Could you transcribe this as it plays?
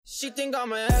She think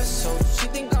I'm an asshole. She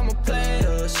think I'm a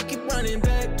player. She keep running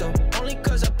back though, only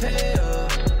cause I pay her.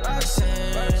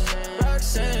 Roxanne.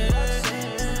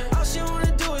 All she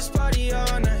wanna do is party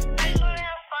all night.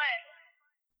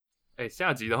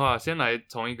 下集的话，先来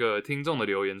从一个听众的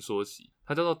留言说起，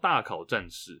他叫做大考战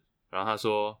士，然后他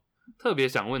说，特别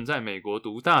想问，在美国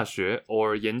读大学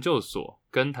or 研究所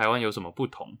跟台湾有什么不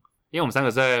同？因为我们3个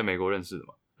是在美国认识的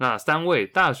嘛。那3位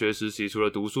大学实习除了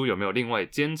读书有没有另外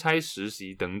兼差实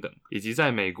习等等，以及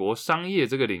在美国商业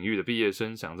这个领域的毕业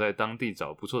生想在当地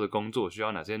找不错的工作需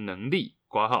要哪些能力？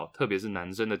括号特别是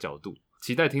男生的角度，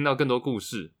期待听到更多故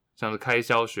事，像是开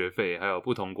销、学费，还有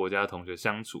不同国家的同学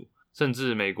相处，甚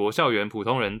至美国校园普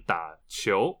通人打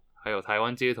球，还有台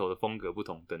湾街头的风格不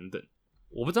同等等。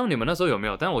我不知道你们那时候有没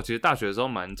有，但我其实大学的时候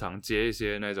蛮常接一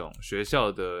些那种学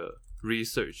校的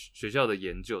research， 学校的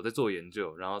研究，在做研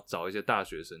究，然后找一些大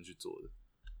学生去做的，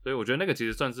所以我觉得那个其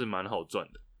实算是蛮好赚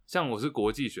的。像我是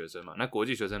国际学生嘛，那国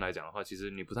际学生来讲的话，其实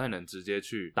你不太能直接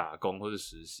去打工或是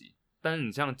实习，但是你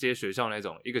像接学校那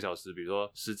种1个小时，比如说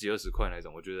10几20块那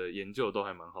种，我觉得研究都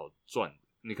还蛮好赚的。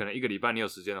你可能1个礼拜你有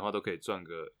时间的话，都可以赚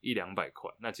个100-200块，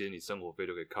那其实你生活费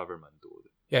就可以 cover 蛮多的。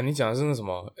你讲的是那什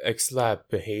么 XLab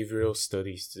Behavioral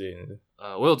Studies 之类的？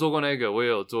我有做过那个，我也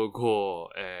有做过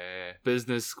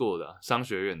Business School 的商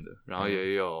学院的，然后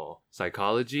也有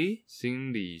Psychology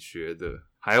心理学的，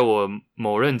还有我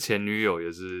某任前女友也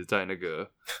是在那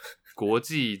个国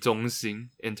际中心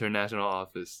International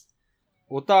Office。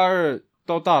我大2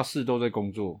到大4都在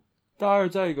工作。大2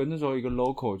在那时候一个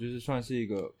local， 就是算是一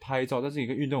个拍照，但是也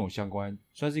跟运动有相关，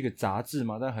算是一个杂志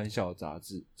嘛，但很小的杂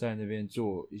志，在那边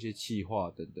做一些企划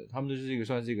等等。他们就是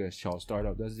算是一个小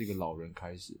startup， 但是一个老人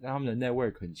开始，但他们的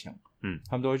network 很强。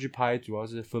他们都会去拍，主要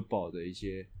是 football 的一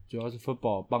些，主要是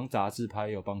football 帮杂志拍，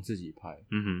也有帮自己拍。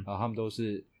然后他们都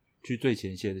是去最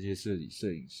前线的这些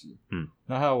摄影师。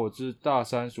那还有我是大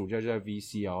3暑假就在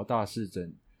VC， 然后大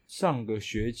4上个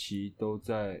学期都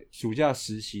在暑假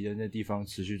实习的那地方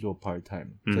持续做 part time，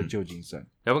 在旧金山。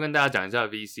要不要跟大家讲一下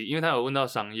VC？ 因为他有问到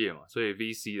商业嘛，所以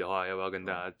VC 的话要不要跟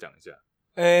大家讲一下？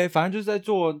反正就是在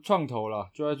做创投啦，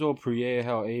就在做 Pre-A 还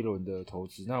有 A 轮的投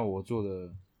资。那我做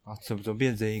的怎么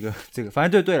变成一个这个？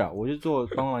反正对啦，我就做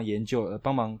帮忙研究、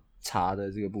帮忙查的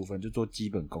这个部分，就做基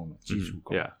本功了，基础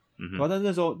功。然后但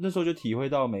那时候就体会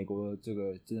到美国的这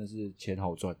个真的是钱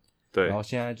好赚。对，然后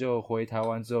现在就回台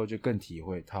湾之后就更体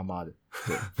会他妈的，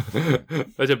对，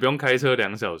而且不用开车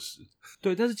2小时。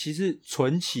对，但是其实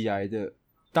存起来的，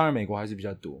当然美国还是比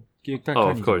较多，看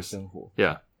你怎么生活，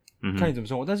看你怎么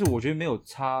生活。但是我觉得没有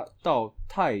差到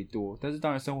太多，但是当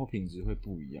然生活品质会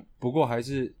不一样。不过还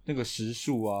是那个时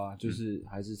数啊，就是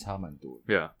还是差蛮多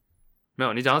的。没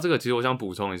有，你讲到这个，其实我想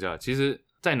补充一下，其实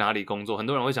在哪里工作，很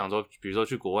多人会想说，比如说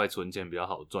去国外存钱比较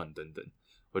好赚等等。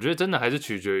我觉得真的还是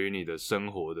取决于你的生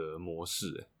活的模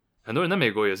式。很多人在美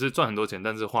国也是赚很多钱，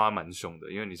但是花蛮凶的，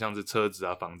因为你像是车子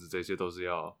啊、房子这些都是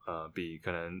要比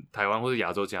可能台湾或者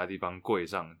亚洲其他地方贵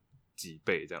上几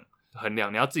倍这样。衡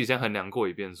量你要自己先衡量过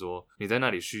一遍，说你在那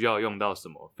里需要用到什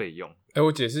么费用。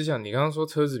我解释一下，你刚刚说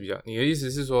车子比较，你的意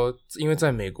思是说，因为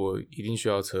在美国一定需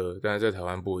要车，但是在台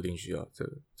湾不一定需要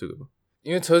这个吗？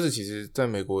因为车子其实在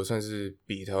美国算是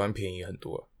比台湾便宜很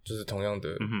多，就是同样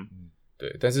的，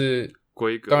对，但是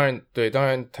规格当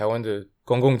然台湾的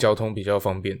公共交通比较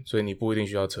方便，所以你不一定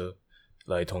需要车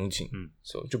来通勤，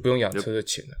就不用养车的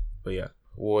钱了。对呀，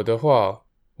我的话，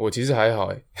我其实还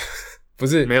好不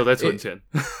是没有在存钱，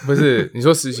不是你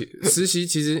说实习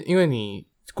其实因为你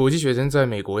国际学生在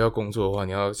美国要工作的话，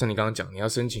你要像你刚刚讲，你要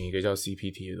申请一个叫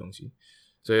CPT 的东西，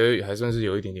所以还算是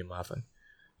有一点点麻烦。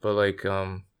But like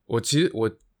我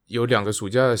有2个暑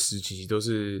假的实习都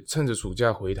是趁着暑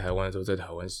假回台湾的时候在台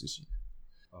湾实习。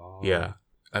Yeah,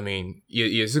 I mean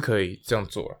也是可以这样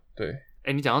做啦。对，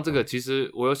你讲到这个，其实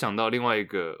我有想到另外一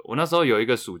个，我那时候有一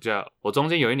个暑假，我中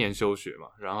间有1年休学嘛，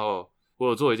然后我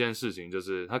有做一件事情，就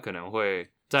是他可能会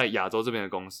在亚洲这边的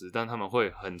公司，但他们会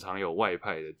很常有外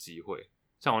派的机会。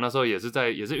像我那时候也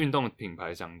是运动品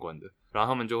牌相关的，然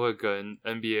后他们就会跟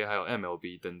NBA 还有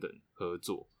MLB 等等合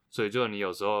作，所以就你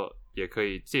有时候也可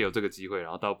以借由这个机会，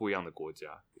然后到不一样的国家。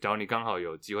假如你刚好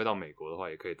有机会到美国的话，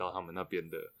也可以到他们那边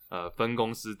的分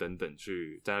公司等等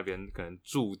去，在那边可能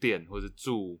住店或者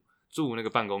住那个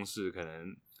办公室，可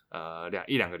能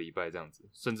1-2个礼拜这样子，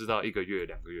甚至到1个月、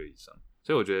2个月以上。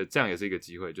所以我觉得这样也是一个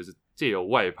机会，就是借由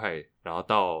外派，然后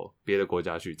到别的国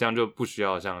家去，这样就不需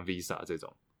要像 Visa 这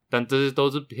种，但这都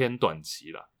是偏短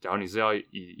期啦。假如你是要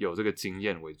以有这个经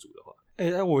验为主的话。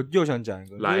我又想讲一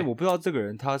个，因为我不知道这个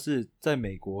人他是在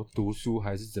美国读书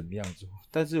还是怎么样做，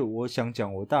但是我想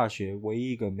讲我大学唯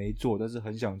一一个没做但是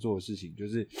很想做的事情，就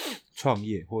是创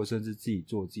业或者甚至自己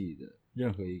做自己的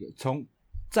任何一个，从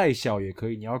再小也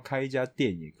可以，你要开一家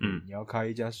店也可以，你要开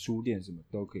一家书店什么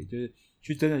都可以，就是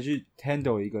去真的去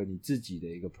handle 一个你自己的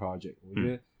一个 project。我觉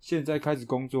得现在开始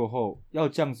工作后，要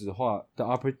这样子的话的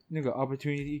那个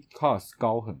opportunity cost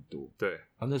高很多。对，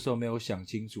然后那时候没有想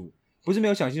清楚，不是没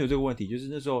有想清楚这个问题，就是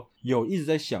那时候有一直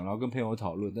在想，然后跟朋友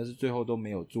讨论，但是最后都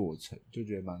没有做成，就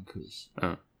觉得蛮可惜。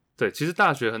对，其实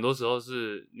大学很多时候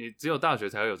是你只有大学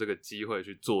才会有这个机会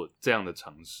去做这样的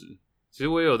尝试。其实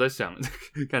我也有在想，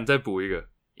看再补一个，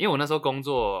因为我那时候工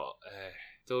作，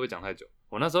这会不会讲太久？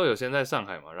我那时候有先在上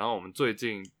海嘛，然后我们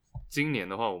今年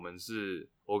的话，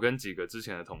我跟几个之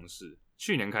前的同事，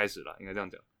去年开始啦，应该这样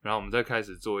讲，然后我们再开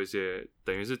始做一些，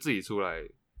等于是自己出来，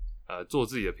做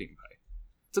自己的品牌。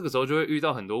这个时候就会遇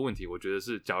到很多问题，我觉得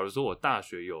是，假如说我大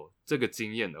学有这个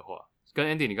经验的话，跟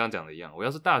Andy 你刚刚讲的一样，我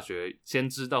要是大学先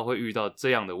知道会遇到这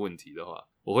样的问题的话，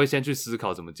我会先去思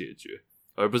考怎么解决，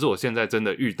而不是我现在真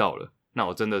的遇到了，那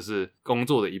我真的是工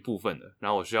作的一部分了，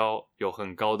然后我需要有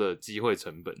很高的机会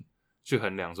成本去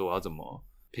衡量说我要怎么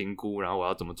评估，然后我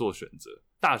要怎么做选择。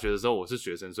大学的时候我是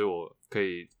学生，所以我可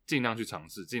以尽量去尝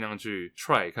试，尽量去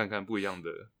try 看看不一样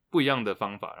的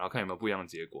方法，然后看有没有不一样的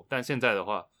结果。但现在的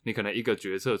话，你可能一个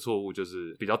决策错误就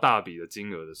是比较大笔的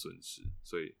金额的损失，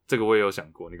所以这个我也有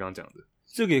想过你刚刚讲的。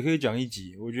这个也可以讲一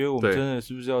集，我觉得我们真的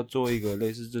是不是要做一个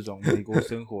类似这种美国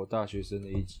生活大学生的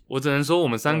一集？我只能说我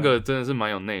们三个真的是蛮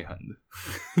有内涵的。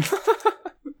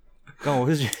但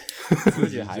我是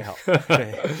觉得还好。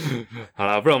对，好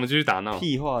啦，不然我们继续打闹。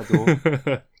屁话多。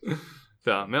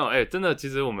对啊，没有真的，其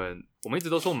实我们一直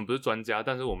都说我们不是专家，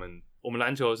但是我们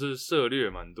篮球是涉猎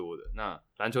蛮多的。那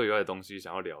篮球以外的东西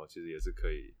想要聊，其实也是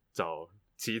可以找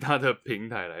其他的平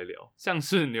台来聊，像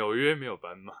是纽约没有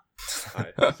斑马。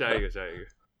下一个，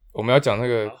我们要讲那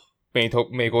个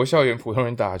美国校园普通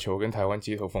人打球跟台湾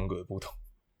街头风格的不同。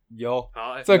有，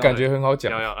好，这感觉很好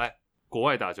讲。要来，国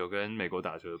外打球跟美国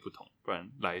打球的不同，不然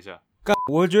来一下。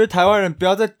我觉得台湾人不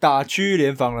要再打区域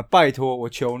联防了，拜托，我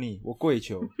求你，我跪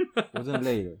求，我真的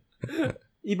累了。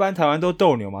一般台湾都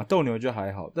斗牛嘛，斗牛就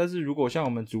还好，但是如果像我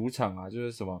们主场啊，就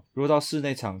是什么，如果到室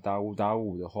内场打5打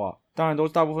5的话，当然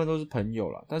大部分都是朋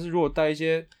友啦。但是如果带一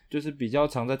些就是比较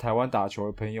常在台湾打球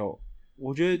的朋友，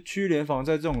我觉得区域联防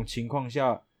在这种情况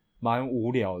下蛮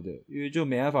无聊的，因为就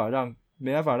没办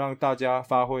法让大家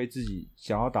发挥自己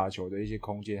想要打球的一些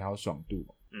空间还有爽度。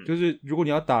就是如果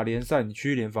你要打联赛，你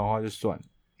区域联防的话就算了，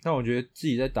但我觉得自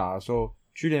己在打的时候，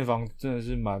区域联防真的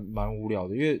是蛮无聊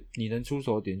的，因为你能出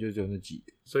手的点就只有那几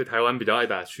个。所以台湾比较爱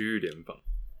打区域联防，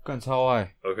干超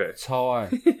爱 ，OK， 超爱。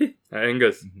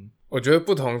Angus，我觉得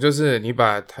不同就是你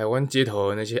把台湾街头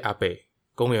的那些阿伯、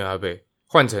公园阿伯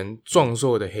换成壮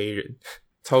硕的黑人，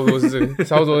差不多是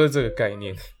这个概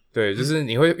念。对，就是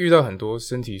你会遇到很多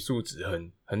身体素质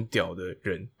很屌的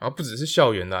人，然后不只是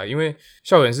校园啦，因为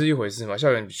校园是一回事嘛，校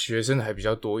园学生还比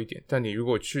较多一点，但你如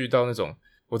果去到那种，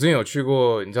我之前有去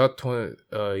过，你知道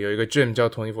有一个 gym 叫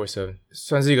 24/7，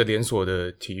 算是一个连锁的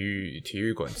体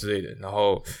育馆之类的，然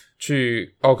后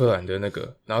去奥克兰的那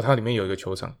个，然后它里面有一个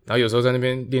球场，然后有时候在那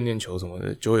边练球什么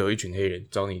的，就会有一群黑人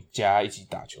找你加一起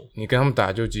打球，你跟他们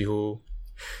打就几乎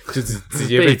就直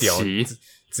接被屌，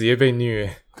直接被虐。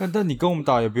但你跟我们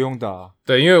打也不用打。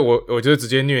对，因为我就直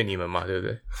接虐你们嘛，对不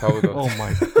对？差不多。Oh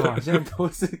my god， 现在都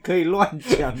是可以乱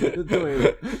讲的，就对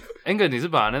了。Angus， 你是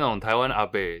把那种台湾阿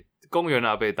伯、公园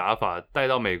阿伯打法带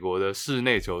到美国的室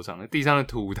内球场，地上的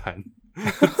土坛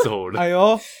走了。哎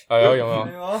呦，有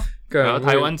没有？然后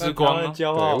台湾之光啊，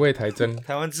对，为台争，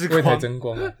台湾之光，为台争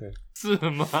光，对，是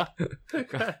吗？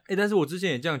但是我之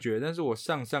前也这样觉得，但是我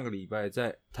上个礼拜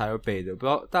在台北的，不知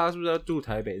道大家是不是要住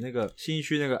台北那个信义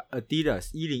区那个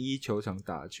Adidas 101球场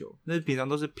打球，那平常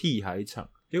都是屁孩场，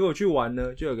结果我去玩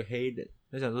呢，就有个黑人，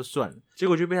我想说算了，结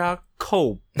果就被他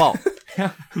扣爆，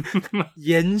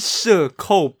颜射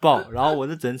扣爆，然后我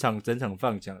是整场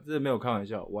放枪，这没有开玩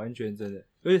笑，完全真的，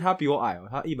而且他比我矮哦，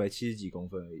他170几公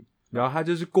分而已。然后他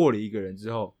就是过了一个人之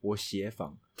后，我协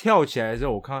防跳起来之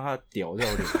后，我看到他屌在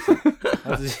我脸上，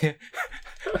他直接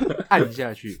按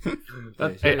下去。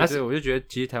对，所以我就觉得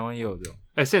其实台湾也有这种。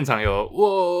现场有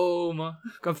哇吗？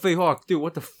干废话，对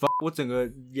 ，what the fuck， 我整个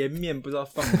颜面不知道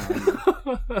放哪里。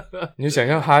你就想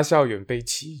象哈校园被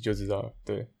骑就知道了，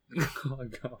对。我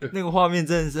靠，那个画面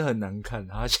真的是很难看，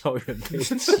哈校园被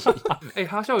骑。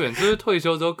哈校园就是退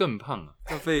休之后更胖啊。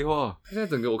干废话，他现在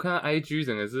整个我看他 IG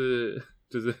整个是。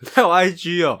就是他有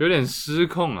IG 哦，有点失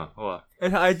控啊！哇，他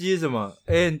IG 是什么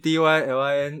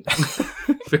 ？ANDYLIN，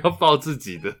 不要爆自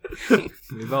己的，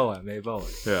没爆完。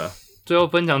对啊，最后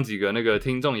分享几个那个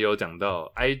听众也有讲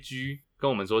到 IG 跟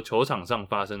我们说球场上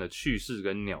发生的趣事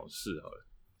跟鸟事好了。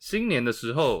新年的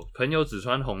时候，朋友只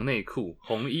穿红内裤、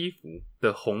红衣服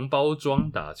的红包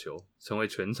装打球，成为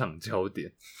全场焦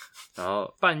点。然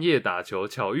后半夜打球，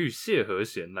巧遇谢和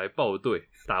弦来报队，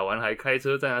打完还开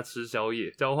车载他吃宵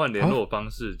夜，交换联络方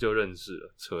式就认识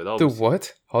了，扯到不行。 what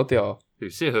好屌，对，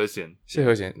谢和弦，谢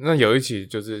和弦，那有一起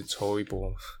就是抽一波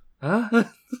吗？啊，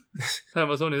他有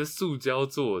没有说你是塑胶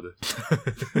做的？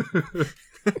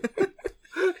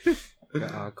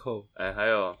阿扣，还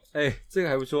有这个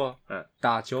还不错嗯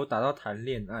打球打到谈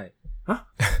恋爱，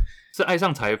是爱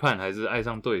上裁判还是爱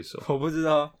上对手？我不知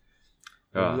道，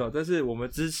对吧我不知道，但是我们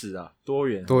支持啊，多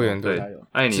元对加油，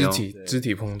爱你哦。肢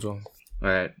体碰撞，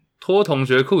脱同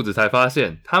学裤子才发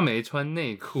现他没穿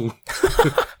内裤。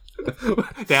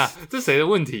等一下，这谁的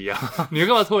问题呀？你们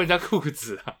干嘛脱人家裤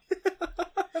子啊？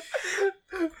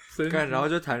看，然后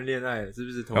就谈恋爱了，是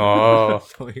不是同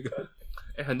一个？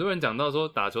很多人讲到说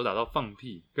打球打到放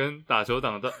屁，跟打球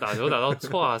打到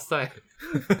挫赛。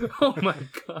Oh my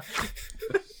god，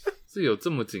 是有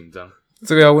这么紧张？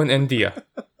这个要问 Andy 啊。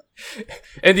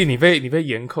Andy， 你被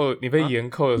延扣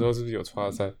的时候是不是有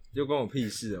挫赛？就关我屁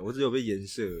事啊！我只有被延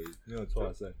射而已，没有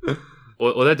挫赛。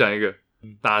我再讲一个，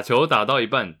打球打到一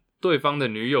半，对方的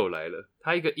女友来了，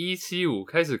他一个175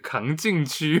开始扛禁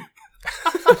区。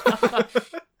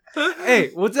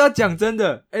我只要讲真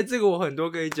的，这个我很多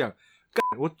可以讲。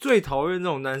我最讨厌那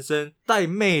种男生带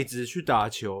妹子去打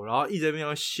球，然后一直在那边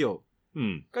要秀，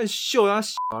干秀他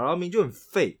然后明明就很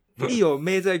废，一有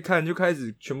妹在看就开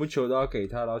始全部球都要给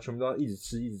他，然后全部都要一直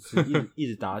吃，一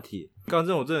直打铁。刚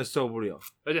这种我真的受不了，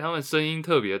而且他们声音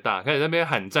特别大，开始在那边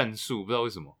喊战术，不知道为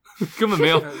什么，根本没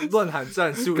有乱喊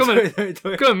战术，根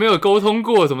本没有沟通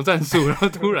过什么战术，然后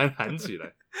突然喊起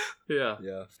来。对啊，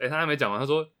他还没讲完，他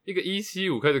说一个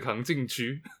175开始扛禁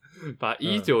区，把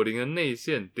190的内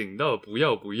线顶到不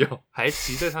要，还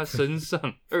骑在他身上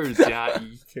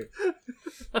2+1。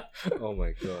Oh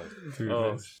my god！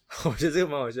 我觉得这个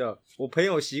蛮好笑。我朋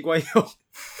友习惯用，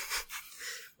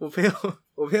我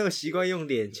朋友习惯用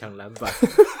脸抢篮板。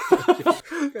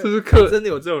这是真的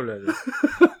有这种人，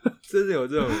真的有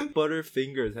这种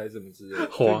Butterfingers 还是什么之类的，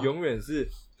就永远是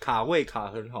卡位卡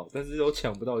很好，但是都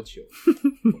抢不到球。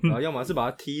然后要么是把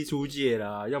他踢出界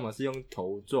啦，要么是用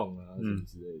头撞啊什么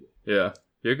之类的。Yeah，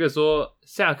 有一个说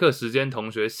下课时间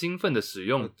同学兴奋的使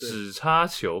用指插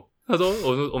球，他说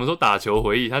我们说打球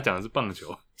回忆，他讲的是棒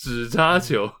球，指插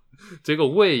球，结果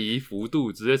位移幅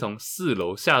度直接从4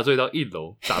楼下坠到1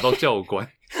楼，打到教官，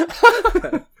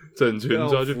整群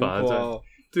抓去罚站。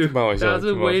对，蛮好笑的。大家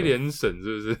是威廉省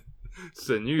是不是？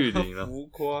沈玉琳啊，浮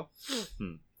夸。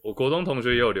我国中同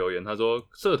学也有留言，他说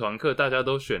社团课大家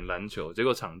都选篮球，结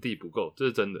果场地不够，这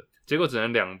是真的。结果只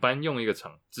能2班用一个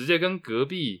场，直接跟隔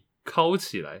壁敲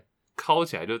起来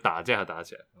就打架打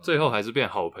起来，最后还是变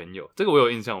好朋友。这个我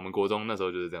有印象，我们国中那时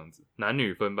候就是这样子，男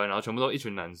女分班，然后全部都一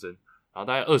群男生，然后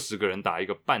大概20个人打一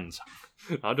个半场，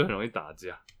然后就很容易打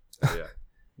架。对啊，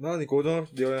然后你国中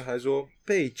留言还说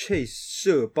被 Chase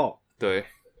射爆，对，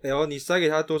你塞给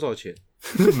他多少钱？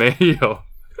没有。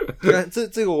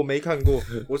这个我没看过，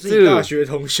我是你大学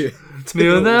同学。你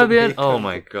们在那边 ？Oh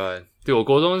my god！ 对，我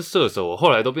国中是射手，我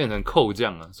后来都变成扣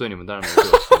将了，所以你们当然没被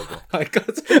我射过。My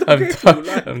god！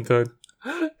 很多。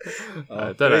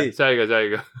再来下一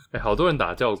个。好多人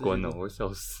打教官哦，我会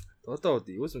笑死。到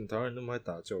底为什么台湾人那么爱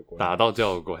打教官？打到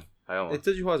教官，还有吗？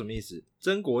这句话什么意思？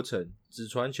曾国成只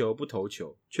传球不投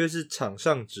球，却是场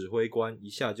上指挥官，一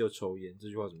下就抽烟。这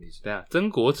句话什么意思？等一下，曾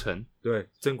国成，对，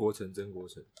曾国成，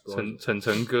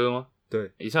陈哥吗？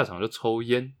对，一下场就抽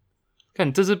烟。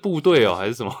看这是部队哦，还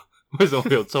是什么？为什么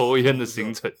有抽烟的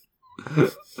行程？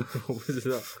我不知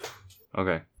道。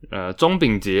OK， 钟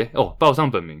炳杰报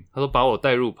上本名，他说把我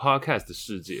带入 Podcast 的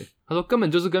世界，他说根本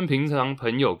就是跟平常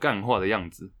朋友干话的样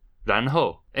子。然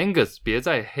后 Angus 别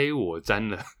再黑我沾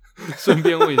了，顺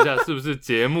便问一下是不是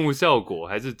节目效果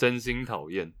还是真心讨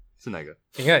厌？是哪个？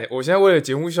你看我现在为了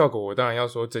节目效果，我当然要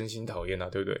说真心讨厌啊，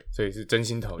对不对？所以是真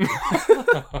心讨厌。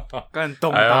干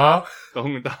懂打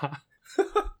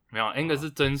没有 Angus 是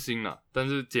真心啦，但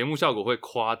是节目效果会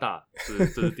夸大，这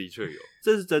是的确有。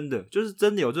这是真的，就是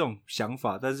真的有这种想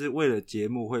法，但是为了节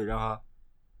目会让他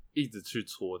一直去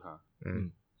戳他。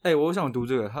我想读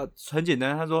这个，他很简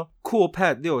单，他说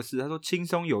Coolpad64，他说轻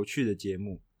松有趣的节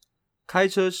目，开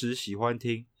车时喜欢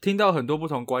听到很多不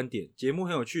同观点，节目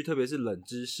很有趣，特别是冷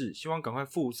知识，希望赶快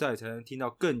复赛才能听到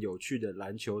更有趣的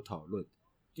篮球讨论。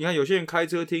你看有些人开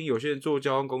车听，有些人坐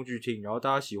交通工具听，然后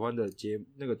大家喜欢的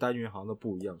那个单元好像都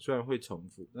不一样，虽然会重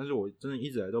复，但是我真的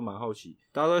一直来都蛮好奇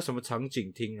大家都在什么场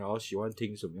景听，然后喜欢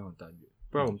听什么样的单元，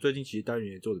不然我们最近其实单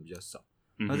元也做的比较少，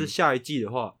但是下一季的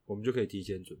话我们就可以提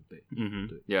前准备。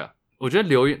对 ，Yeah， 我觉得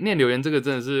念留言这个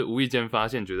真的是无意间发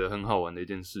现觉得很好玩的一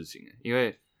件事情，因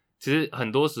为其实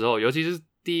很多时候，尤其是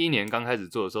第一年刚开始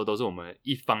做的时候，都是我们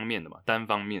一方面的嘛，单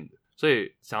方面的，所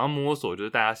以想要摸索就是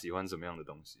大家喜欢什么样的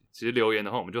东西。其实留言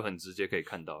的话，我们就很直接可以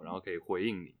看到，然后可以回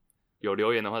应你。有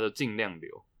留言的话就尽量留。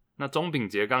那钟秉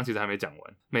杰刚刚其实还没讲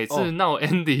完，每次闹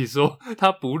Andy 说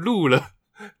他不录了，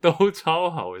都超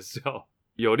好笑。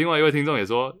有另外一位听众也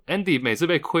说 ，Andy 每次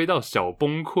被亏到小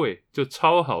崩溃，就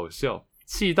超好笑，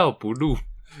气到不录，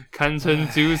堪称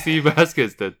Juicy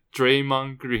Baskets 的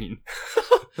Draymond Green。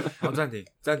好，暂停，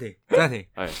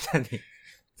哎，暂停，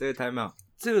这个 time out。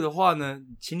这个的话呢，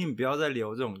请你们不要再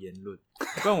留这种言论，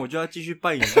不然我就要继续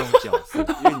扮演这种角色，因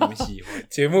为你们喜欢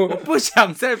节目，我不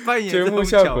想再扮演这节种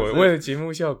角色。目效果，为了节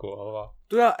目效果，好不好？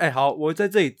对啊，好，我在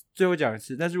这里最后讲一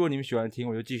次。但是如果你们喜欢听，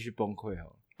我就继续崩溃好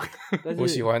了。但是我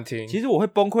喜欢听。其实我会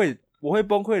崩溃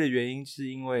的原因是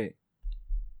因为，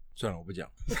算了，我不讲。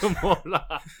怎么啦？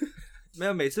没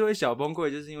有，每次会小崩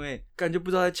溃，就是因为感觉不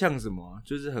知道在呛什么、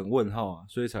就是很问号啊，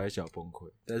所以才会小崩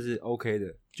溃。但是 OK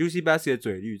的 ，Juicy Basket 的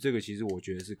嘴绿，这个其实我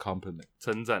觉得是 compliment，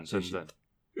 称赞。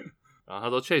然后他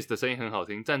说 Chase 的声音很好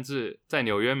听，但是在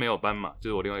纽约没有斑马，就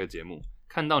是我另外一个节目，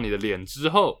看到你的脸之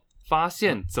后，发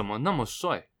现怎么那么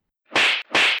帅。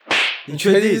你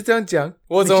确定是这样讲？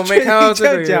我怎么没看到这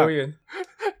个留言？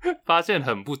发现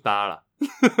很不搭啦。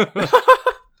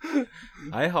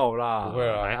还好啦，不会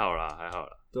啦，还好啦。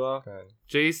对啊。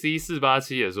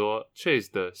JC487 也说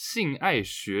Chase 的性爱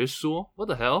学说 ，What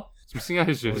the hell？ 什么性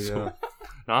爱学说？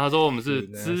然后他说我们是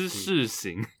姿势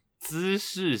型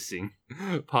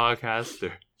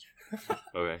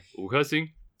podcaster。OK， 5颗星。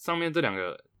上面这两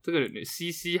个，这个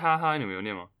嘻嘻哈哈，你们有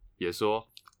念吗？也说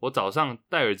我早上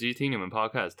戴耳机听你们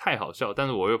podcast 太好笑，但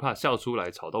是我又怕笑出来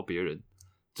吵到别人，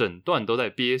整段都在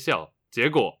憋笑，结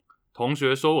果同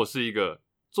学说我是一个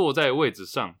坐在位置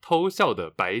上偷笑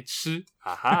的白痴，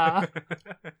哈哈。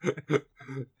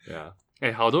对啊，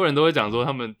好多人都会讲说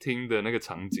他们听的那个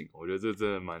场景，我觉得这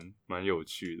真的蛮有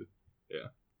趣的。对啊，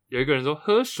有一个人说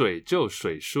喝水就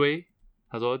水衰，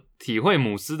他说体会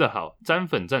姆斯的好，沾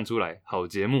粉站出来，好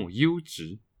节目优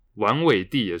质。王伟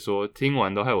弟也说听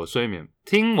完都害我睡眠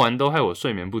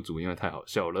不足，因为太好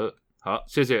笑了。好，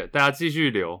谢谢大家继续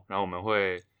留，然后我们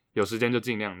会有时间就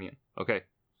尽量念 OK。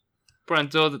 不然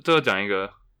最后讲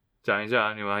一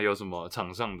下你们还有什么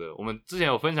场上的，我们之前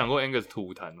有分享过 Angus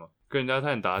吐痰嘛，跟人家差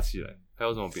点打起来，还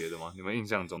有什么别的吗？你们印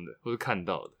象中的或是看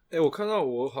到的？我看到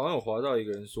我好像有滑到一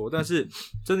个人说，但是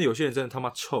真的有些人真的他妈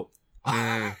臭，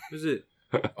就是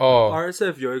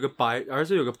RSF 有个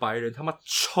白人他妈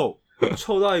臭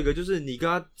到一个，就是你跟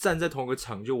他站在同一个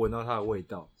场就闻到他的味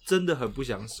道，真的很不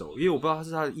想熟，因为我不知道他是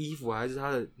他的衣服还是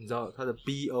他的，你知道他的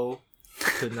BO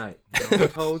tonight，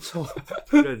 超臭，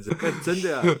认真，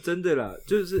真的啦，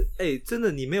就是真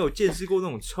的你没有见识过那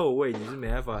种臭味，你是没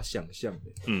办法想象的。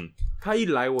他一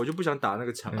来我就不想打那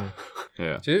个场。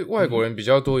对啊，其实外国人比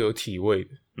较多有体味的，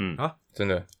真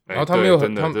的。然后他们又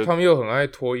很爱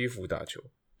脱衣服打球，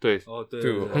对，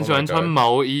对，很喜欢穿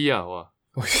毛衣啊，哇。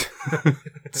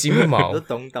金毛都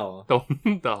懂岛，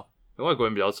外国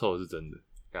人比较臭是真的。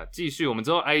继续，我们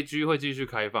之后 IG 会继续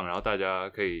开放，然后大家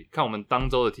可以看我们当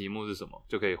周的题目是什么，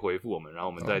就可以回复我们，然后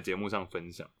我们在节目上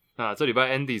分享。那这礼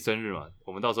拜 Andy 生日嘛，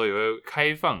我们到时候也会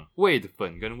开放 Wade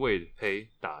粉跟 Wade 黑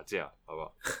打架，好不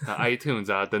好？那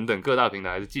iTunes 啊等等各大平台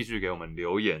还是继续给我们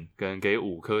留言，跟给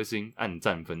5颗星按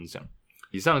赞分享。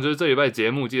以上就是这礼拜节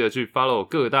目，记得去 follow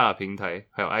各大平台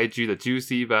还有 IG 的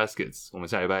Juicy Baskets， 我们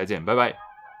下礼拜再见，拜拜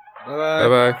拜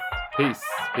拜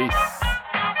 ，Peace。